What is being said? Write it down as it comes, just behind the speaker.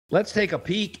Let's take a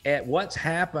peek at what's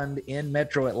happened in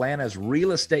Metro Atlanta's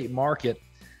real estate market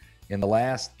in the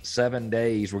last 7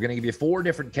 days. We're going to give you 4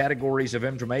 different categories of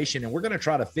information, and we're going to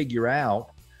try to figure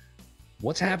out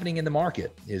what's happening in the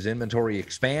market. Is inventory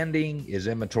expanding? Is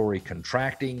inventory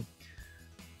contracting?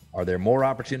 Are there more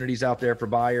opportunities out there for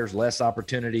buyers, less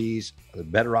opportunities,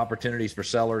 better opportunities for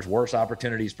sellers, worse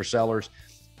opportunities for sellers?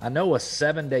 I know a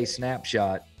 7-day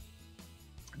snapshot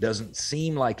doesn't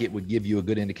seem like it would give you a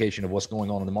good indication of what's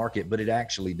going on in the market, but it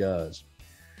actually does.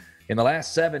 In the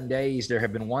last 7 days, there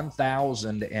have been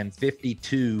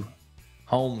 1,052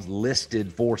 homes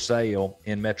listed for sale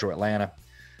in Metro Atlanta.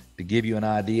 To give you an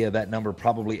idea, that number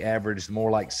probably averaged more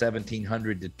like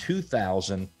 1,700 to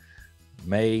 2,000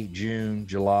 May, June,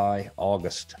 July,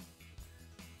 August.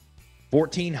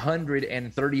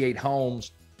 1,438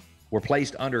 homes were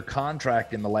placed under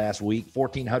contract in the last week,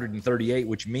 1,438,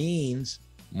 which means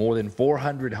more than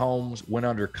 400 homes went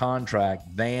under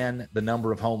contract than the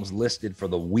number of homes listed for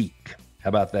the week. How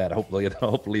about that?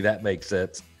 Hopefully that makes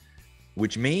sense,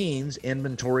 which means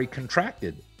inventory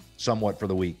contracted somewhat for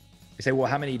the week. You say, well,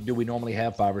 how many do we normally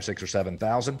have? 5 or 6 or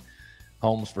 7,000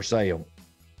 homes for sale.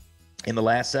 In the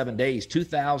last 7 days,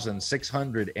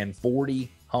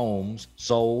 2,640 homes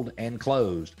sold and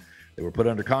closed. They were put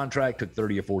under contract, took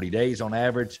 30 or 40 days on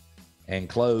average, and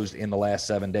closed in the last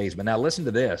 7 days. But now listen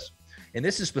to this. And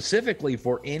this is specifically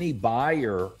for any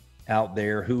buyer out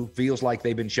there who feels like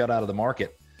they've been shut out of the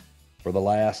market for the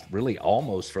last, really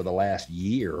almost for the last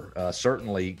year.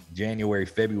 Certainly January,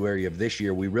 February of this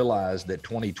year, we realized that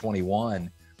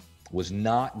 2021 was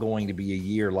not going to be a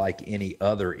year like any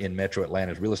other in Metro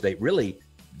Atlanta's real estate, really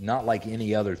not like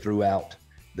any other throughout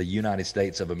the United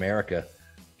States of America.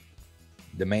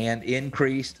 Demand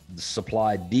increased, the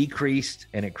supply decreased,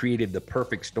 and it created the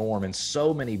perfect storm. And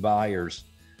so many buyers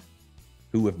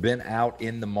who have been out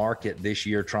in the market this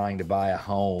year trying to buy a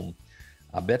home,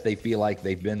 I bet they feel like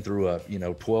they've been through a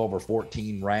 12 or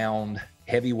 14 round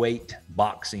heavyweight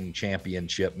boxing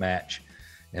championship match.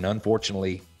 And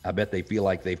unfortunately, I bet they feel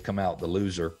like they've come out the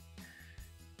loser.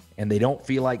 And they don't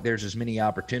feel like there's as many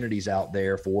opportunities out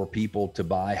there for people to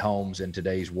buy homes in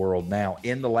today's world. Now,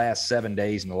 in the last 7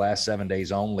 days, in the last 7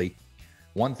 days only,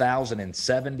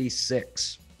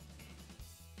 1,076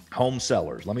 home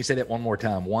sellers. Let me say that one more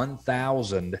time.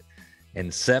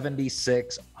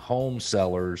 1,076 home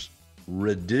sellers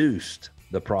reduced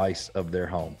the price of their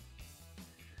home.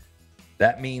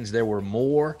 That means there were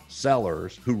more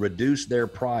sellers who reduced their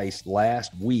price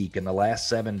last week in the last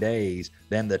 7 days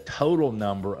than the total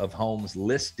number of homes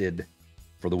listed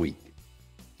for the week.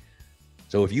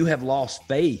 So if you have lost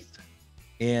faith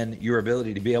in your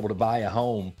ability to be able to buy a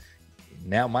home,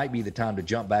 now might be the time to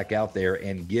jump back out there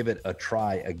and give it a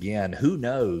try again. Who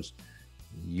knows?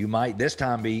 You might this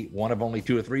time be one of only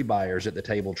 2 or 3 buyers at the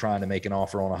table trying to make an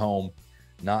offer on a home,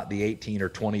 not the 18 or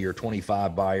 20 or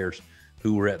 25 buyers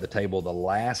who were at the table the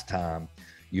last time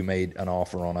you made an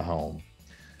offer on a home.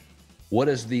 What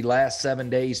does the last 7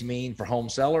 days mean for home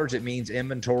sellers? It means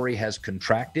inventory has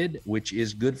contracted, which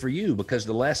is good for you because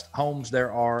the less homes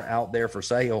there are out there for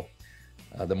sale,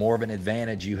 the more of an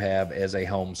advantage you have as a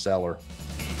home seller.